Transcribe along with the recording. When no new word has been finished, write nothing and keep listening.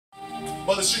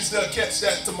Mother Streets, they'll catch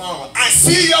that tomorrow. I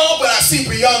see y'all, but I see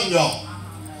beyond y'all.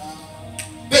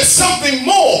 There's something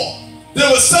more. There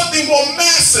was something more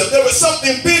massive. There was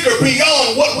something bigger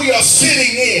beyond what we are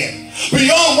sitting in.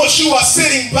 Beyond what you are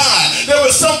sitting by. There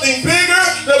was something bigger.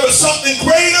 There was something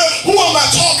greater. Who am I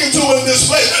talking to in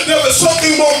this place? There was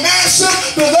something more massive.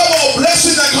 The level of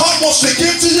blessing that God wants to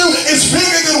give to you is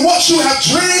bigger than what you have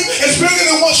dreamed. It's bigger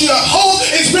than what you have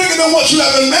hoped. It's bigger than what you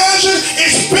have imagined.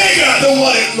 It's bigger than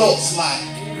what it looks like.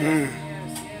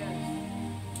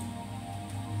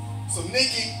 So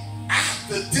Nikki, I have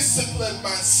to discipline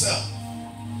myself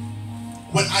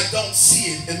when I don't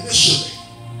see it initially.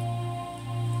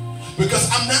 Because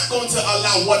I'm not going to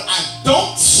allow what I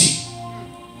don't see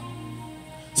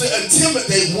to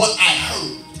intimidate what I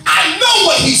heard. I know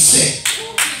what he said.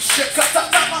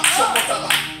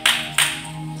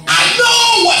 I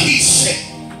know what he said.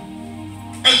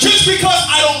 And just because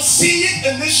I don't see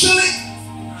it initially,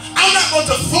 I'm not going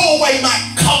to throw away my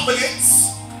confidence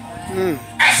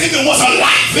as if it was a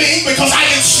light thing because I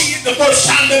didn't see it the first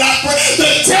time that I prayed.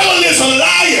 The devil is a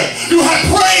liar. You have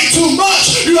prayed too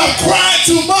much. You have cried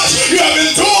too much. You have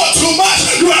endured too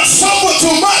much. You have suffered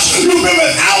too much. You've been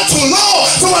without too long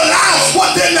to allow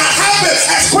what did not happen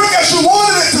as quick as you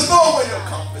wanted it to throw away your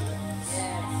confidence.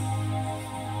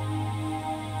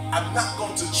 I'm not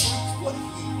going to treat what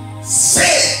he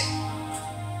said,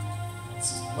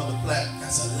 Mother Black,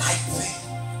 as a light thing.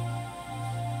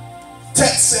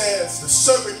 Text says the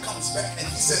servant comes back and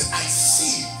he says, I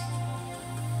see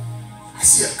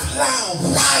a cloud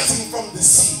rising from the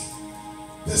sea,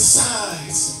 the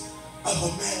size of a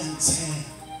man's hand.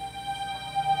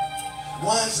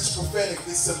 Why is this prophetic?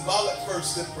 It's symbolic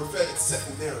first, then prophetic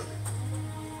secondarily.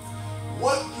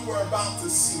 What you are about to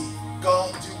see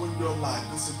God do in your life,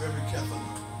 listen very carefully,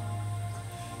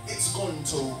 it's going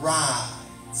to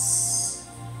rise.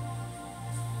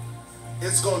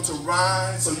 It's going to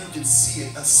rise so you can see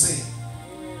it ascend.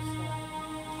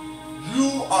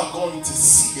 You are going to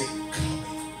see it coming.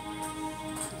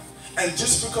 And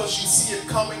just because you see it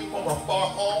coming from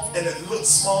afar off and it looks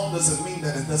small doesn't mean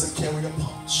that it doesn't carry a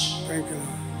punch. Thank you.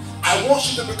 I want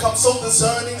you to become so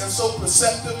discerning and so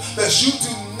perceptive that you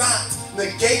do not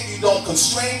negate, you don't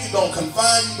constrain, you don't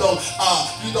confine,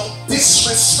 you don't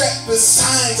disrespect the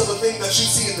signs of the thing that you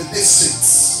see in the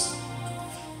distance.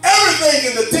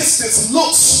 Everything in the distance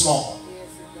looks small.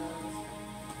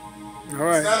 All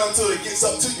right. It's not until it gets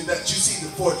up to you that you see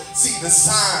the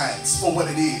signs for what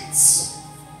it is.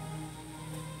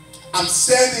 I'm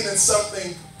standing in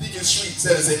something, Deacon Streets,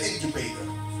 that is an incubator.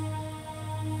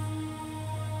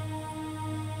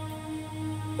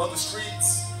 Mother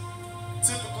Streets,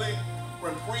 typically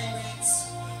when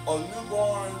preemies or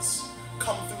newborns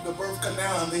come through the birth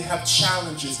canal and they have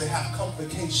challenges, they have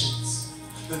complications,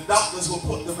 the doctors will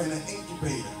put them in an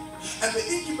incubator. And the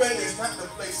incubator is not the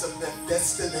place of their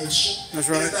destination.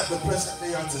 That's right. It is not the place that they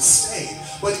are to stay.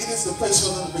 But it is the place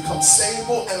for them to become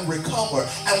stable and recover.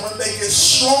 And when they get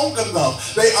strong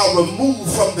enough, they are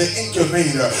removed from the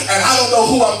incubator. And I don't know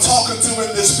who I'm talking to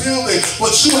in this building,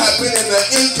 but you have been in the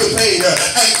incubator.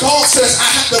 And God says, I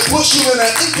have to put you in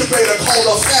an incubator called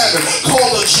a famine,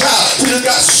 called a drought, till you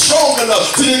got strong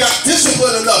enough, till you got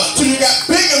disciplined enough, till you got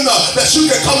big enough that you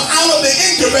can come out of the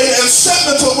incubator and step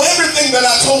into everything that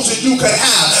I told you you could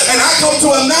have. And I come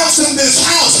to announce in this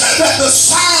house that the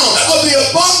sound of the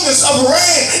abundance of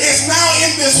rain is now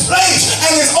in this place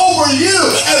and is over you.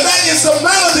 And that is the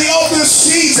melody of this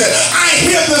season. I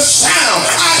hear the sound.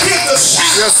 I hear the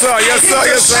sound. Yes, sir. Yes, sir.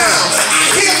 Yes, sir.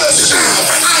 I hear the sound.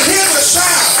 I hear the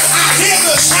sound. I hear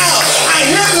the sound. I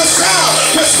hear the sound.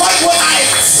 Despite what I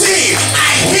see,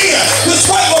 I hear.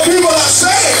 Despite what people are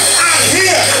saying, I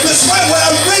hear. Despite what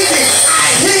I'm thinking,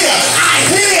 I hear. I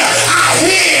hear. I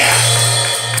hear.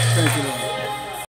 Thank you, Lord.